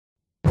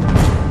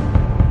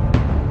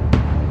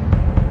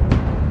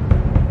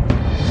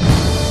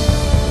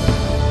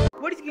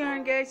going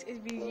on, guys? It's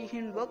BG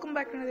here and welcome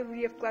back to another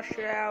video of Clash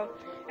Royale.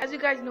 As you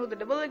guys know, the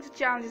double elixir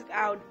challenge is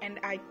out and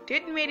I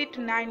did made it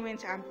to 9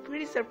 wins. I'm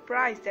pretty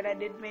surprised that I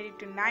did made it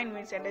to 9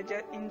 wins and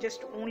in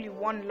just only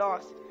one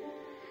loss.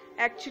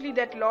 Actually,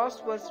 that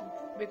loss was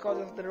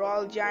because of the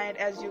Royal Giant,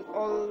 as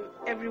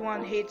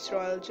everyone hates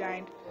Royal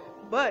Giant.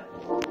 But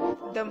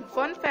the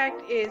fun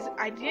fact is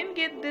I didn't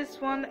get this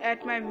one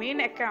at my main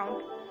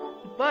account,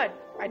 but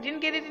I didn't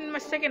get it in my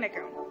second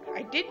account.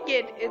 I did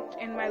get it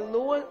in my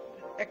lower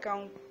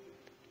account,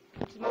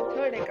 which is my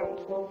third account.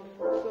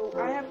 So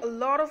I have a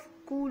lot of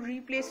cool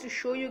replays to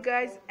show you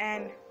guys,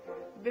 and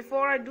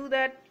before I do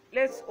that,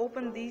 let's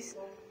open these.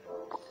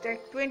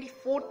 That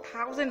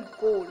 24,000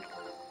 gold.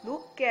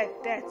 Look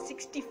at that,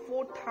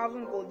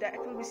 64,000 gold. That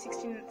will be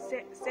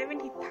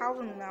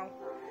 70,000 now.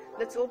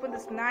 Let's open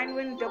this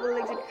 9-win double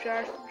exit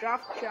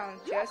draft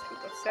challenge chest. We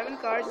got 7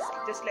 cards,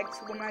 just like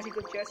super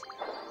magical chest.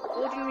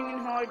 14 minion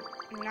horde,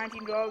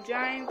 19 Royal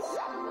Giants,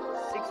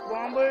 6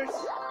 bombers,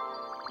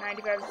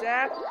 95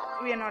 zap.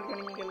 We are not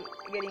going to be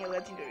getting a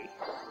legendary.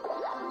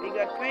 We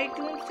got 20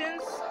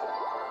 tombstones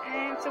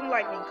and some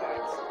lightning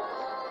cards.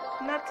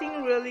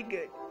 Nothing really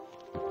good.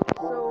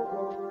 So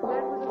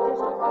that was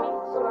just opening.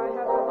 So I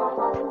have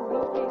about 2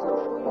 replays to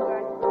show you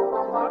guys.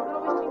 Without no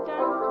wasting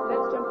time,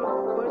 let's jump into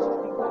the first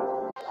replay.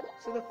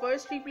 So the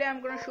first replay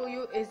I'm going to show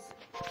you is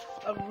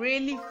a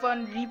really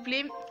fun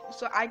replay.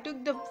 So I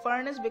took the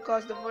furnace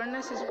because the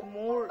furnace is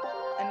more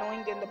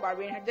annoying than the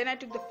barbarian head. Then I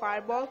took the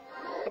fireball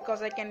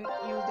because I can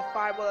use the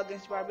fireball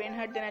against barbarian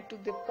head. Then I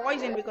took the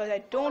poison because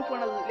I don't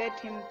want to let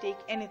him take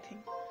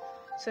anything.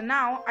 So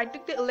now I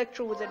took the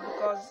electro wizard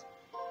because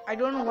I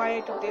don't know why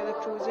I took the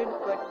electro wizard,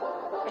 but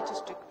I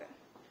just took that.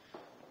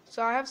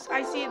 So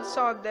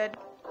saw that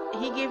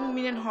he gave me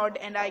minion horde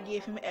and I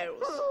gave him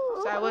arrows.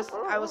 So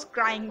I was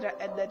crying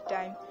at that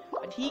time.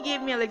 But he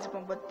gave me elixir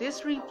bomb. But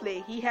this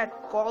replay, he had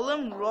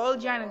column, Royal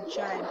Giant, and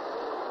Giant,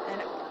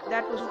 and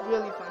that was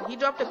really fun. He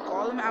dropped a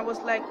column. I was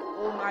like,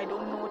 oh, I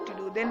don't know what to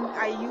do. Then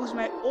I used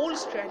my old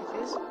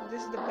strategies.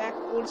 This is the back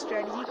old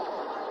strategy.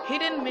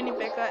 Hidden mini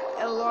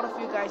P.E.K.K.A. A lot of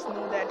you guys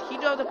know that. He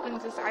dropped the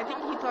princess. I think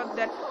he thought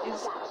that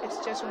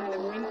it's just only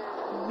the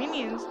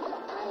minions.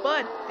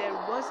 But there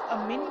was a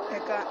mini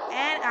P.E.K.K.A.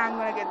 and I'm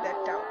gonna get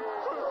that tower.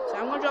 So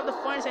I'm gonna drop the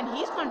furnace and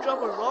he's gonna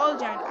drop a Royal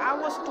Giant. I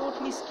was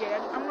totally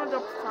scared. I'm gonna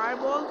drop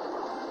fireball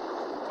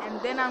and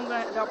then I'm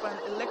gonna drop an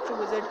electro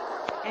wizard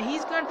and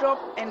he's gonna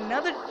drop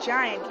another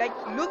giant. Like,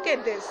 look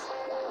at this.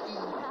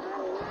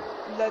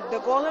 The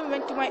golem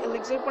went to my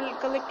elixir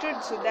collector,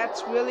 so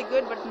that's really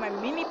good. But my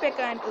mini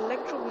P.E.K.K.A. and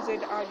electro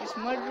wizard are just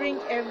murdering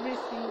every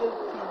single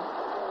thing.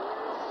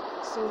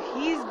 So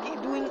he's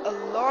doing a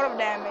lot of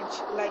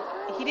damage. Like,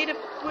 he did a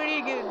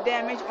pretty good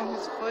damage on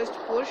his first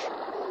push.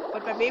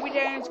 But my baby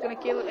dragon is gonna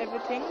kill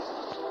everything,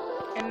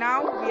 and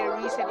now we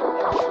are resetting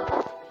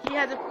everything. He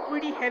has a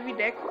pretty heavy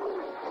deck,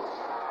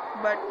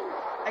 but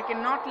I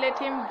cannot let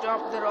him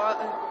drop the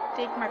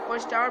take my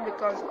first tower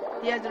because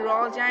he has the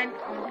Royal Giant,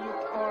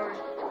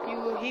 he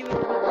will.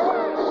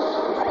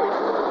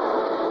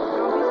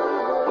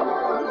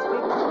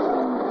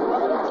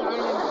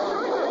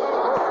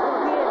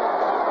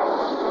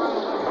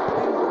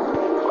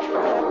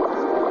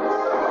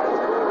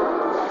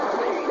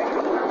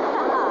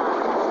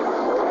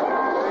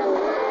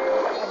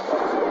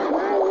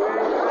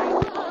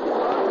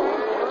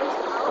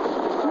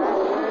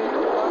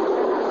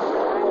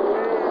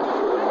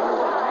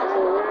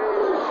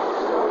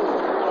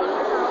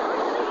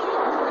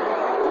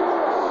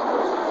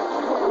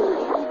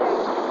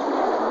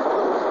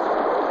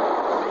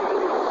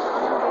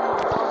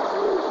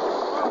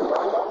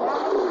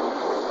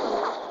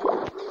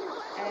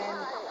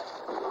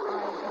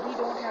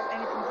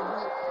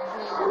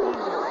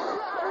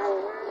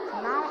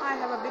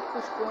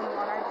 Going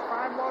on. I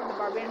fireballed the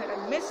barbarian head.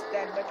 I missed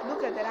that, but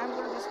look at that. I'm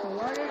gonna just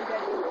murder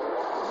that.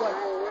 What?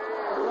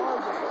 Royal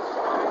Giant.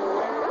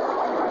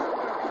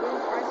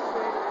 I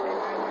spread and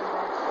I knew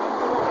that. And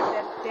look at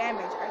that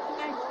damage. I think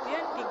I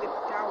didn't take the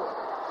tower.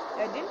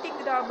 I didn't take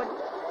the tower, but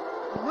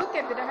look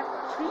at that. I have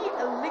 3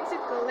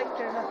 elixir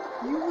collector and a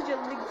huge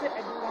elixir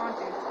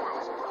advantage.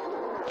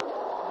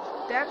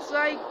 That's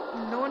why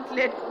don't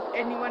let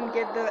anyone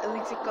get the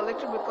elixir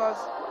collector because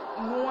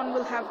no one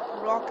will have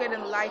rocket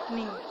and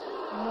lightning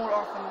more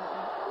often.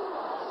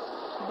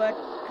 But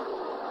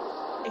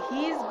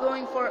he's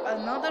going for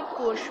another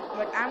push,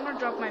 but I'm gonna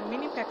drop my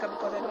mini P.E.K.K.A.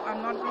 because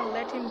I'm not gonna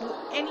let him do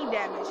any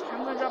damage.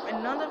 I'm gonna drop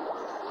another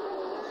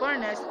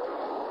furnace,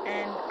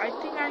 and I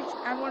think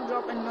I'm gonna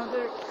drop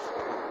another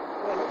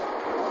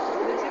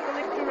elixir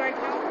collector right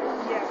now.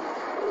 Yeah,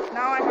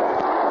 now I have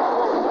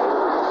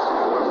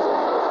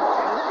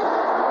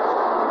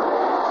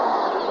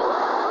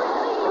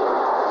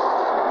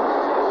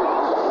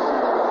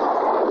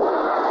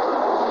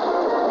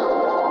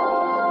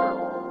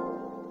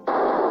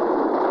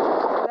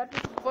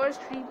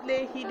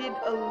replay.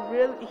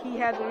 He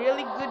had a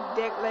really good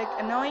deck, like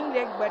annoying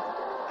deck, but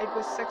it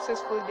was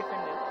successfully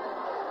defended.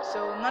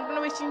 So not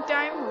gonna wasting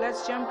time,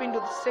 let's jump into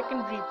the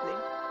second replay.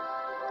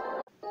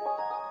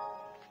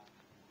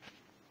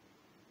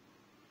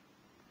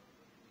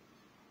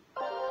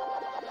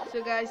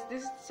 So guys,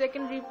 this is the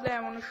second replay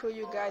I want to show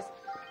you guys,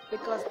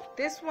 because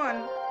this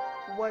one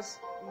was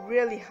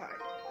really hard.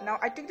 Now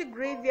I took the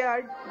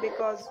graveyard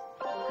because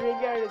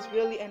graveyard is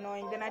really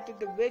annoying. Then I took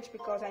the witch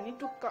because I need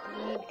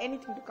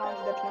anything to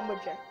counter that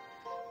lumberjack.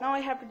 Now I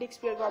have to take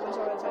spear goblins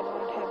or else I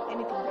don't have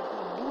anything,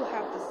 but we do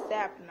have the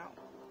zap now.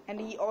 And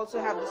he also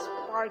have the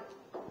spark.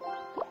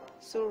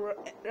 So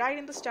right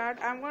in the start,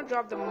 I'm going to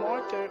drop the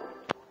mortar,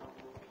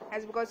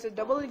 as because it's a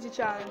double elixir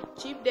challenge.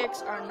 Cheap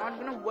decks are not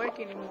going to work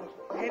anymore.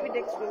 Heavy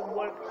decks will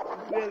work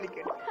really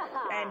good.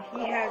 And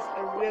he has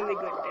a really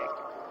good deck.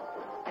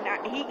 And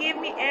he gave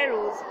me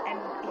arrows and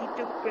he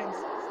took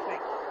princess.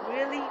 Like,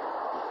 really?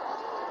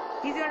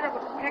 He's going to drop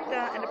a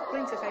P.E.K.K.A. and a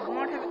princess. I do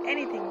not have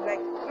anything.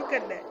 Like, look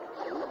at that.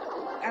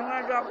 I'm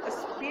going to drop a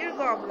spear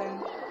goblin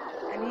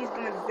and he's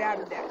going to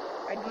zap that.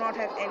 I do not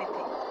have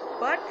anything.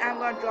 But I'm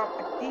going to drop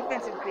a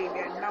defensive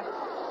graveyard. Now,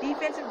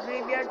 defensive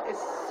graveyard is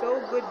so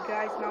good,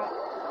 guys. Now,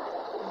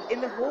 in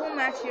the whole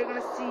match, you're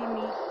going to see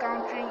me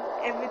countering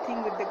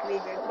everything with the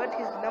graveyard. But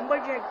his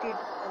lumberjack did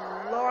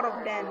a lot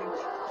of damage.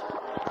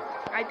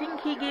 I think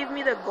he gave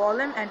me the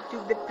golem and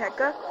took the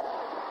P.E.K.K.A.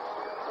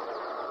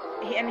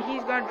 And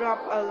he's going to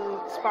drop a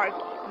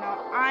Sparky. Now,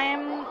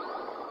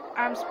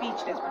 I'm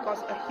speechless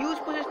because a huge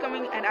push is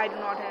coming and I do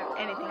not have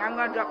anything. I'm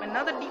going to drop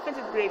another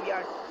defensive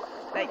graveyard.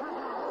 Like,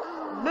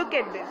 look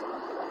at this.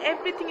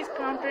 Everything is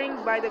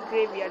countering by the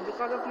graveyard.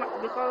 Because of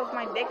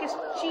my deck is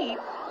cheap,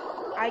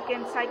 I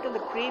can cycle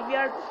the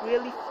graveyard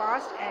really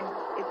fast and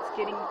it's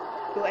getting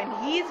low. And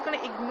he's going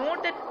to ignore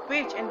that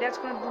witch and that's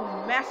going to do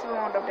massive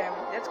amount of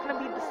damage. That's going to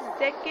be the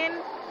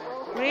second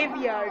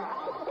graveyard.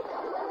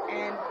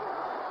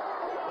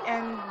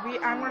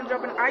 I'm going to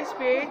drop an Ice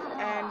Spirit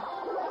and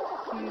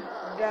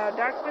the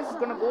Dark Prince is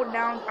going to go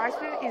down. Ice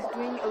Spirit is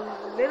doing a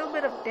little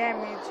bit of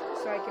damage,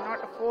 so I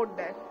cannot afford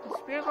that. The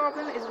Spear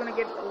Goblin is going to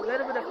get a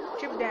little bit of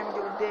chip damage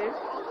over there.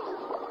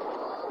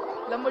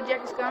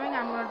 Lumberjack is coming.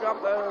 I'm going to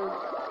drop a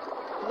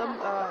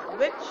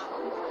witch.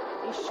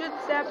 He should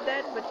zap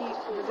that, but the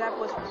zap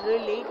was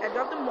really late. I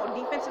dropped the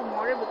defensive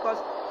mortar because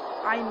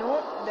I know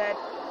that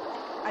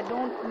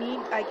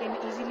I can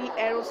easily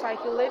arrow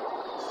cycle it,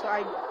 so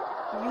I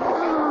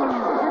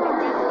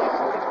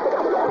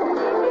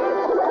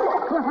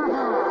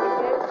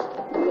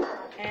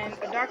and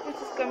a Dark Prince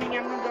is coming.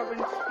 I'm going to drop in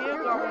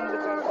Spear Goblin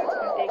because that's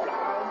going to take it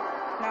out.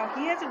 Now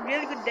he has a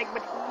really good deck,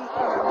 but he is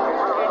not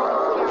getting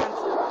a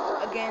chance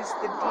against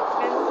the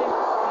defensive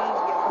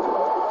graveyard.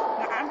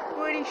 Now I'm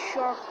pretty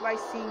shocked by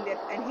seeing that,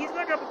 and he's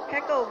going to drop a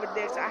P.E.K.K.A. over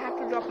there, so I have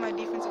to drop my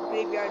defensive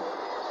graveyard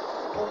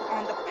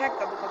on the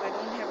P.E.K.K.A. because I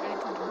don't have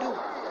anything to do.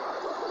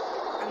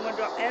 I'm going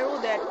to drop arrow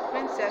that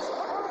princess.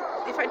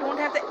 If I don't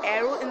have the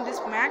arrow in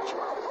this match,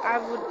 I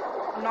would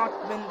not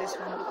win this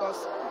one because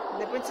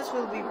the princess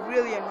will be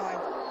really annoying.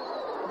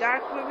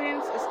 Dark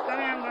Prince is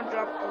coming. I'm going to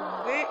drop a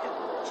witch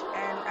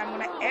and I'm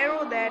going to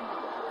arrow that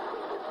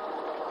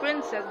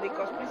princess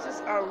because princesses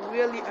are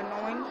really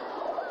annoying.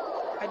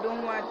 I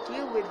don't want to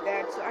deal with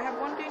that. So I have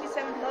 127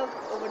 health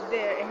over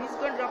there and he's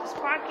going to drop a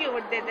Sparky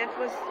over there. That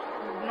was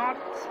not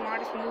the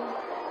smartest move.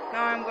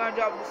 Now I'm going to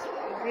drop this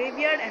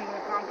graveyard and I'm going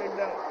to counter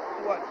the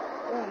what?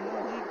 Oh no,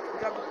 he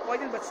dropped a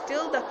poison, but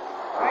still the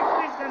Ice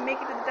Spirit is going to make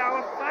it to the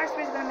tower. Fire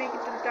Spirit is going to make it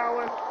to the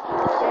tower.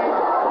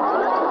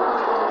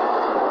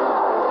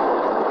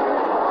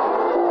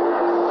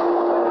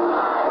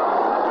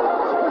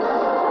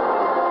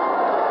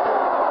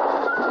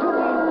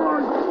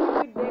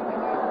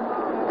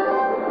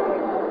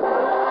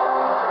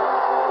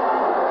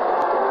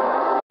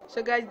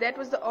 So guys, that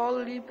was the all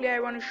replay I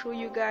want to show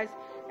you guys,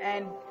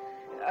 and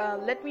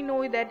let me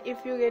know that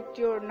if you get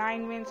your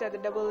 9 wins at the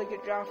double elixir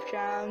draft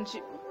challenge.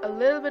 A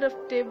little bit of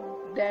tip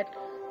that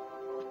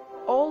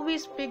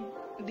always pick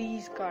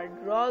these cards: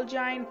 Royal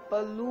Giant,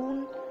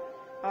 Balloon,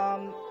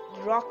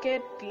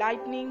 Rocket,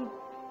 Lightning,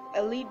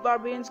 Elite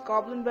Barbarians,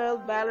 Goblin Barrel,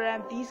 Battle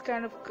Ram. These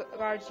kind of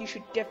cards you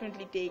should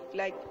definitely take.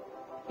 Like,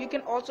 you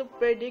can also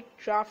predict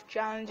draft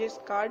challenges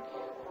card.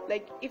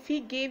 Like, if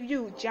he gave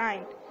you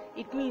Giant,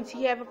 it means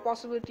he have a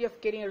possibility of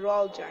getting a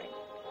Royal Giant,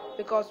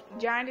 because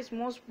Giant is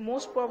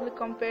most probably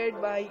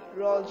compared by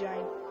Royal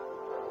Giant.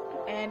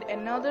 And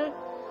another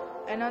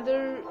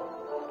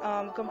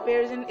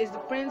comparison is the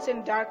Prince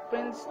and Dark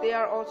Prince. They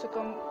are also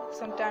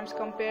sometimes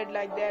compared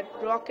like that.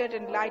 Rocket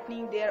and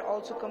Lightning, they are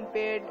also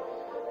compared.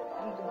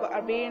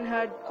 Barbarian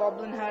HUD,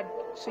 Goblin HUD.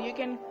 So you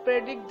can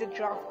predict the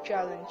draft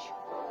challenge.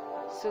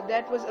 So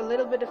that was a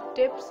little bit of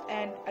tips,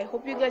 and I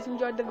hope you guys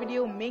enjoyed the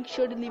video. Make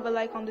sure to leave a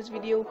like on this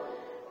video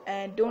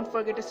and don't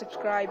forget to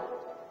subscribe.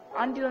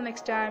 Until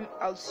next time,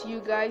 I'll see you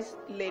guys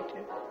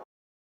later.